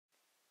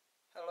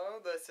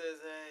this is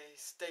a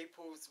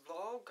Staples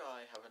vlog.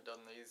 I haven't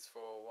done these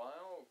for a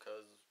while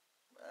because,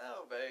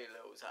 well, very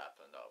little's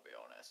happened, I'll be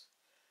honest.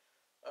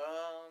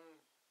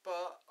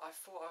 But I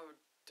thought I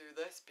would do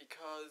this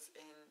because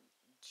in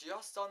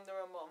just under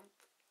a month,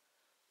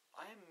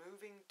 I am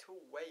moving to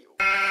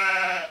Wales,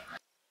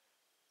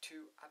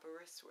 to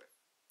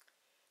Aberystwyth.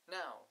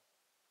 Now,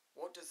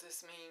 what does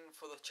this mean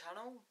for the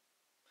channel?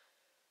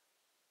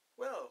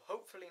 Well,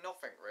 hopefully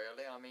nothing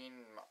really. I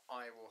mean,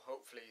 I will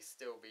hopefully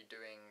still be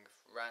doing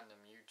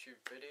random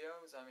YouTube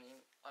videos. I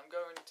mean, I'm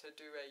going to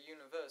do a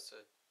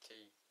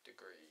university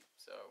degree,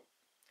 so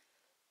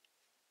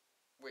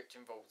which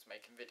involves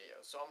making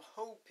videos. So I'm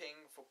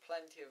hoping for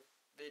plenty of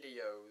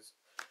videos.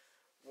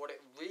 What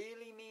it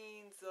really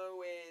means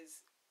though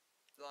is,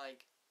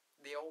 like,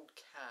 the old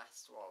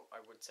cast, well, I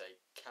would say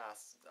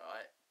cast,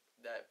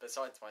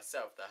 besides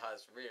myself, there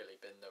has really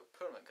been no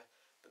permanent cast,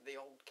 but the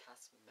old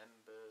cast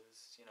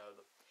members, you know,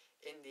 the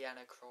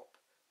Indiana Crop,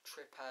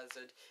 Trip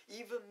Hazard,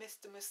 even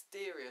Mr.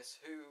 Mysterious,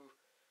 who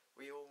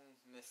we all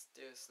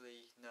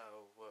mysteriously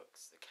know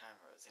works the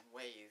cameras in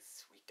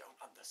ways we don't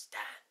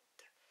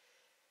understand.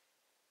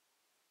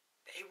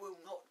 They will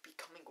not be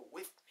coming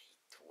with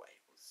me to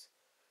Wales.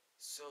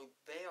 So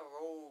they are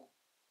all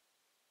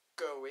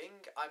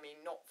going, I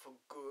mean not for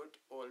good,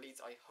 or at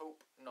least I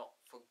hope not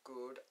for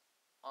good.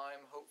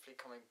 I'm hopefully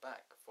coming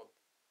back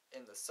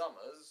in the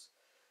summers,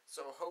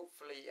 so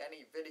hopefully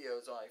any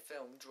videos I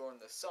film during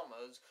the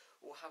summers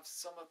will have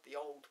some of the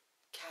old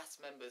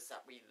cast members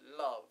that we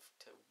love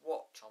to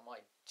watch on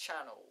my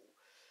channel,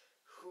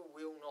 who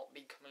will not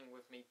be coming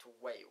with me to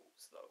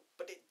Wales though.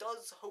 But it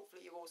does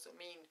hopefully also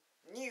mean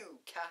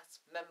new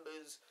cast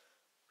members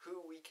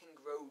who we can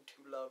grow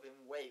to love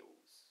in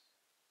Wales.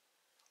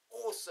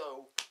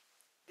 Also,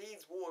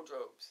 these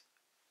wardrobes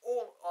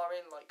all are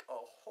in like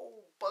a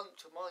whole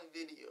bunch of my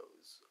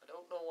videos. I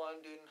don't know why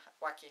I'm doing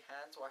wacky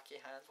hands, wacky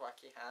hands,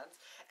 wacky hands.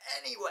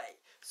 Anyway,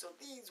 so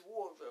these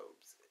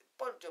wardrobes, a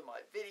bunch of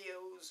my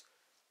videos,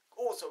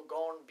 also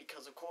gone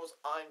because of course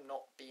I'm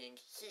not being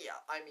here.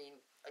 I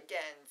mean,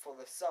 again, for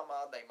the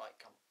summer they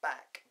might come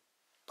back,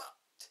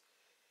 but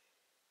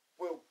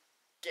we'll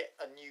get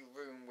a new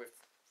room with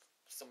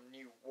some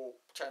new wall.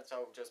 Chance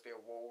will just be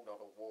a wall,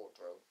 not a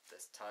wardrobe.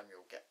 This time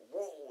you'll get a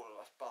wall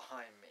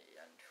behind me,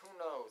 and who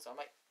knows, I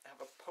might have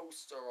a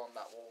poster on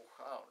that wall,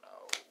 I don't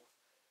know.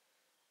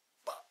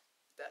 But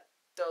that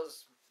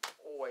does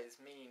always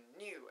mean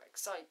new,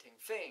 exciting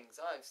things.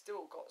 I've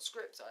still got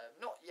scripts I have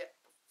not yet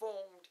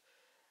performed,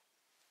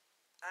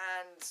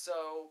 and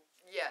so,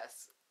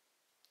 yes,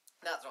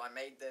 that's why I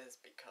made this,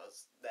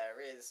 because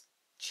there is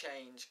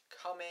change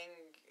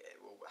coming. It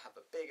will have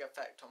a big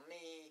effect on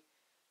me,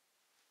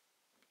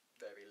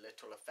 very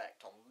little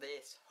effect on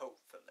this,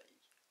 hopefully.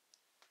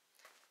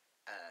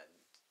 And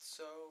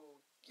so,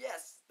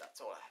 yes, that's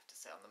all I have to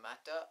say on the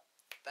matter.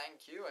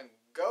 Thank you, and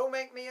go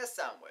make me a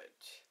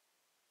sandwich.